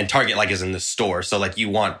 And Target is in the store. So you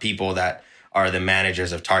want people that are the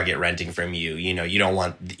managers of Target renting from you. You don't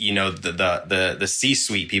want, the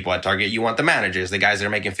C-suite people at Target. You want the managers, the guys that are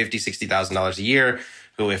making $50,000, $60,000 a year,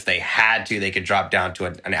 who if they had to, they could drop down to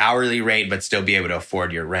an hourly rate, but still be able to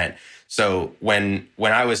afford your rent. So when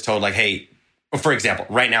I was told hey, for example,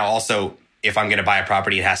 right now also, if I'm going to buy a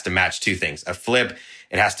property, it has to match two things. A flip,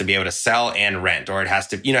 it has to be able to sell and rent, or it has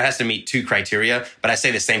to meet two criteria. But I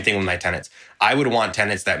say the same thing with my tenants. I would want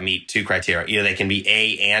tenants that meet two criteria. Either they can be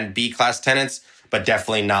A and B class tenants, but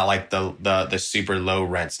definitely not like the super low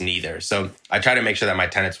rents neither. So I try to make sure that my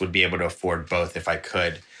tenants would be able to afford both if I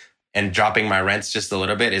could. And dropping my rents just a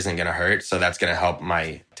little bit isn't going to hurt. So that's going to help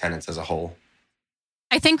my tenants as a whole.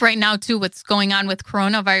 I think right now, too, what's going on with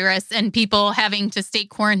coronavirus and people having to stay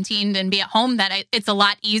quarantined and be at home, that it's a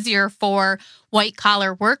lot easier for white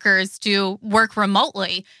collar workers to work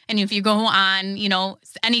remotely. And if you go on,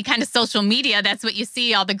 any kind of social media, that's what you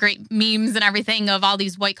see, all the great memes and everything of all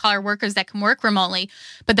these white collar workers that can work remotely.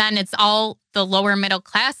 But then it's all the lower middle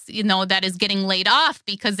class, that is getting laid off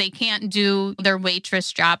because they can't do their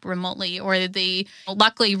waitress job remotely, or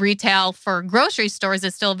luckily retail for grocery stores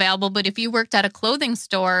is still available. But if you worked at a clothing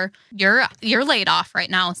store, you're laid off right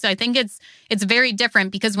now. So I think it's very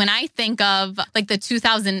different, because when I think of like the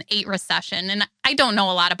 2008 recession, and I don't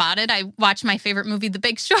know a lot about it. I watched my favorite movie, The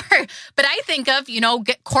Big Short, but I think of,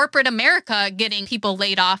 corporate America getting people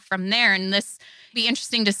laid off from there. And this be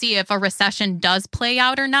interesting to see if a recession does play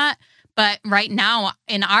out or not. But right now,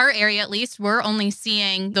 in our area, at least, we're only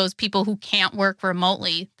seeing those people who can't work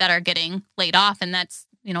remotely that are getting laid off. And that's,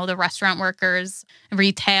 the restaurant workers,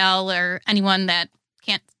 retail, or anyone that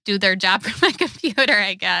can't do their job from a computer,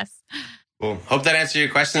 I guess. Cool. Hope that answered your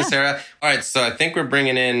question, Sarah. All right, so I think we're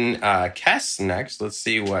bringing in Kes next. Let's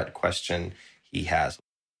see what question he has.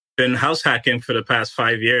 Been house hacking for the past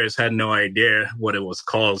 5 years. Had no idea what it was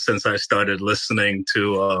called since I started listening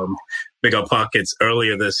to Bigger Pockets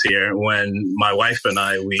earlier this year, when my wife and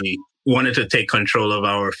we wanted to take control of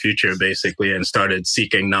our future, basically, and started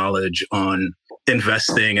seeking knowledge on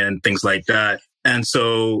investing and things like that. And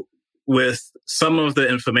so with some of the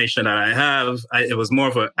information that I have, it was more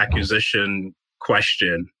of an acquisition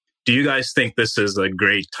question. Do you guys think this is a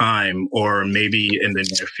great time, or maybe in the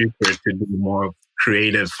near future, to do more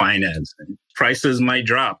creative financing? Prices might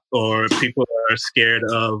drop, or people are scared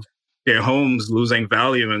of their homes losing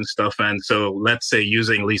value and stuff. And so let's say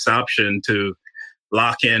using lease option to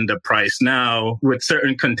lock in the price now with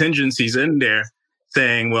certain contingencies in there,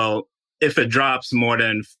 saying, well, if it drops more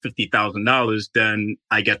than $50,000, then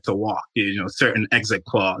I get to walk, certain exit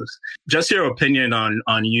clause. Just your opinion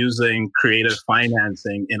on using creative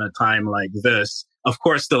financing in a time like this. Of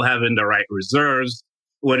course, still having the right reserves.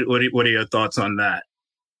 What are your thoughts on that?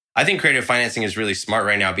 I think creative financing is really smart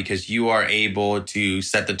right now, because you are able to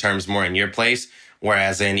set the terms more in your place.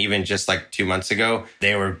 Whereas in even just like 2 months ago,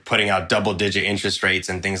 they were putting out double-digit interest rates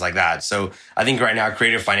and things like that. So I think right now,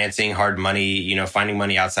 creative financing, hard money, finding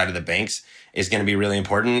money outside of the banks is going to be really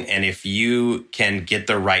important. And if you can get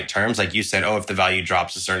the right terms, like you said, if the value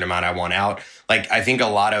drops a certain amount, I want out. Like, I think you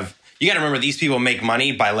got to remember, these people make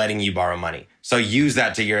money by letting you borrow money. So use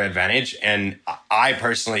that to your advantage. And I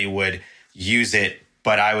personally would use it,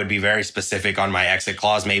 but I would be very specific on my exit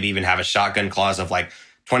clause, maybe even have a shotgun clause of like,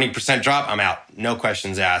 20% drop, I'm out. No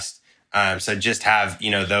questions asked. So just have,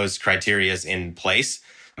 those criterias in place.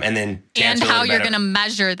 And then how you're going to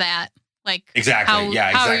measure that. Like, exactly.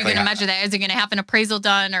 How are you going to measure that? Is it going to have an appraisal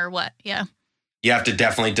done or what? Yeah. You have to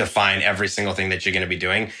definitely define every single thing that you're going to be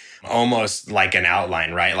doing, almost like an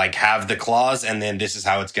outline, right? Like, have the clause, and then this is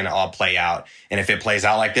how it's going to all play out. And if it plays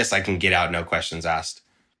out like this, I can get out, no questions asked.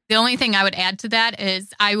 The only thing I would add to that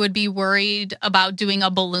is I would be worried about doing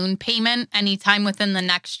a balloon payment anytime within the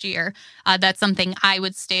next year. That's something I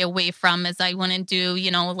would stay away from, as I wouldn't do,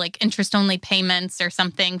 like interest-only payments or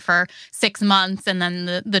something for 6 months and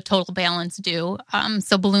then the total balance due.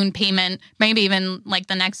 So balloon payment, maybe even like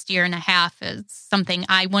the next year and a half, is something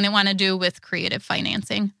I wouldn't want to do with creative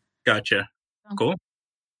financing. Gotcha. Cool.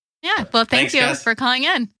 Yeah. Well, thanks you Cass. for calling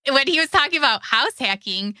in. When he was talking about house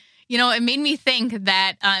hacking, it made me think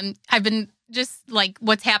that I've been just like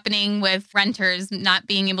what's happening with renters not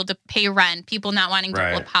being able to pay rent, people not wanting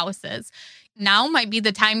to flip houses. Now might be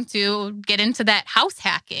the time to get into that house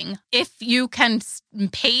hacking. If you can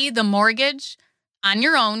pay the mortgage on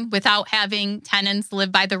your own without having tenants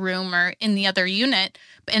live by the room or in the other unit.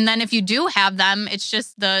 And then if you do have them, it's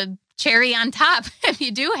just the cherry on top if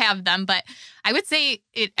you do have them. But I would say,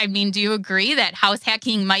 do you agree that house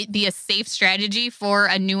hacking might be a safe strategy for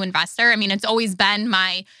a new investor? I mean, it's always been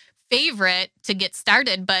my favorite to get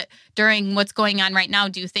started, but during what's going on right now,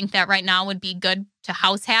 do you think that right now would be good to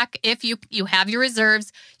house hack? If you have your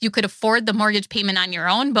reserves, you could afford the mortgage payment on your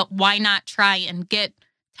own, but why not try and get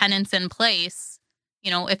tenants in place,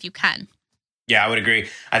 if you can? Yeah, I would agree.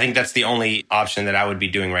 I think that's the only option that I would be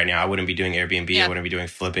doing right now. I wouldn't be doing Airbnb. Yeah. I wouldn't be doing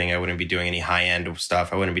flipping. I wouldn't be doing any high-end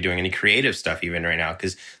stuff. I wouldn't be doing any creative stuff even right now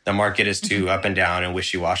because the market is too up and down and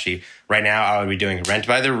wishy-washy. Right now, I would be doing rent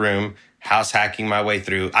by the room, house hacking my way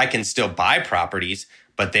through. I can still buy properties,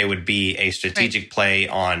 but they would be a strategic play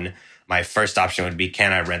on my first option would be,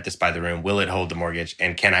 can I rent this by the room? Will it hold the mortgage?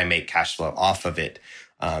 And can I make cash flow off of it?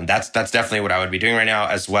 That's definitely what I would be doing right now,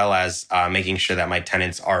 as well as making sure that my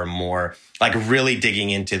tenants are more like really digging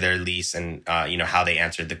into their lease and how they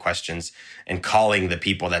answered the questions and calling the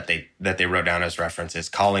people that they wrote down as references,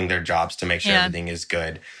 calling their jobs to make sure everything is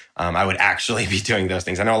good. I would actually be doing those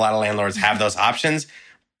things. I know a lot of landlords have those options,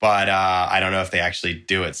 but I don't know if they actually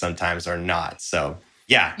do it sometimes or not. So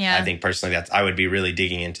yeah. I think personally I would be really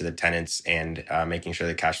digging into the tenants and making sure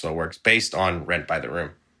the cash flow works based on rent by the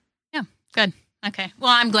room. Yeah, good. Okay. Well,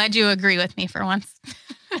 I'm glad you agree with me for once.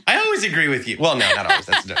 I always agree with you. Well, no, not always.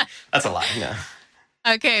 That's a lie. No.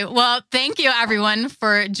 Okay. Well, thank you everyone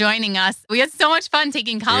for joining us. We had so much fun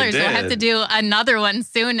taking callers. We'll have to do another one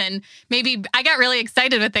soon. And maybe I got really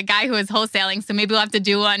excited with the guy who was wholesaling. So maybe we'll have to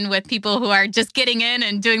do one with people who are just getting in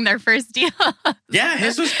and doing their first deal. Yeah,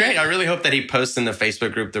 his was great. I really hope that he posts in the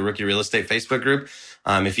Facebook group, the Rookie Real Estate Facebook group.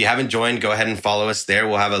 If you haven't joined, go ahead and follow us there.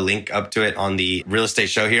 We'll have a link up to it on the Real Estate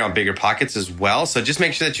Show here on Bigger Pockets as well. So just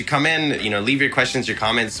make sure that you come in, leave your questions, your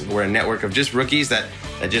comments. We're a network of just rookies that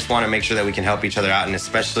just want to make sure that we can help each other out. And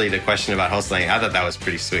especially the question about wholesaling, I thought that was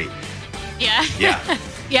pretty sweet. Yeah. Yeah.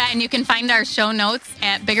 Yeah. And you can find our show notes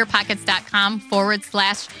at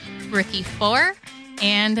biggerpockets.com/rookie4.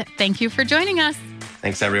 And thank you for joining us.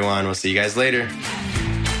 Thanks, everyone. We'll see you guys later.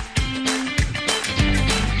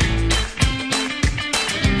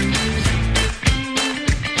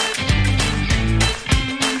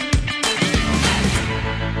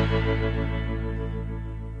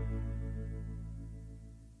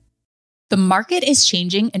 The market is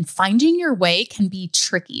changing and finding your way can be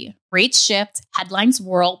tricky. Rates shift, headlines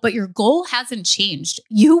whirl, but your goal hasn't changed.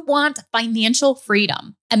 You want financial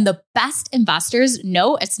freedom. And the best investors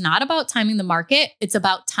know it's not about timing the market, it's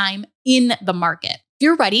about time in the market. If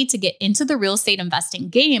you're ready to get into the real estate investing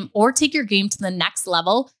game or take your game to the next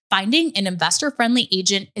level, finding an investor-friendly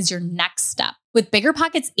agent is your next step. With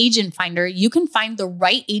BiggerPockets Agent Finder, you can find the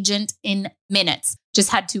right agent in minutes.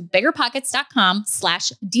 Just head to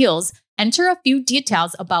biggerpockets.com/deals. Enter a few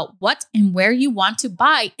details about what and where you want to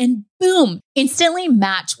buy, and boom, instantly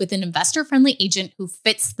match with an investor-friendly agent who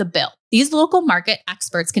fits the bill. These local market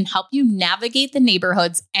experts can help you navigate the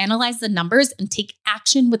neighborhoods, analyze the numbers, and take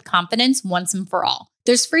action with confidence once and for all.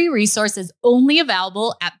 There's free resources only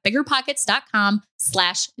available at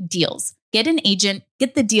biggerpockets.com/deals. Get an agent,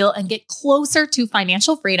 get the deal, and get closer to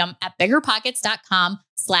financial freedom at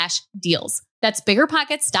biggerpockets.com/deals. That's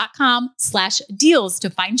biggerpockets.com/deals to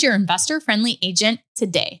find your investor-friendly agent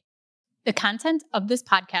today. The content of this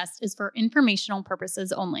podcast is for informational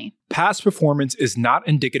purposes only. Past performance is not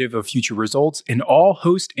indicative of future results, and all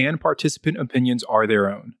host and participant opinions are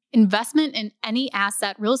their own. Investment in any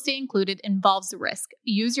asset, real estate included, involves risk.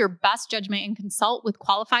 Use your best judgment and consult with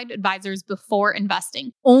qualified advisors before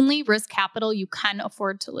investing. Only risk capital you can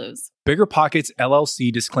afford to lose. Bigger Pockets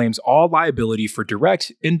LLC disclaims all liability for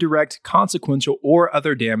direct, indirect, consequential, or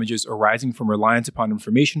other damages arising from reliance upon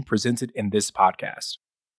information presented in this podcast.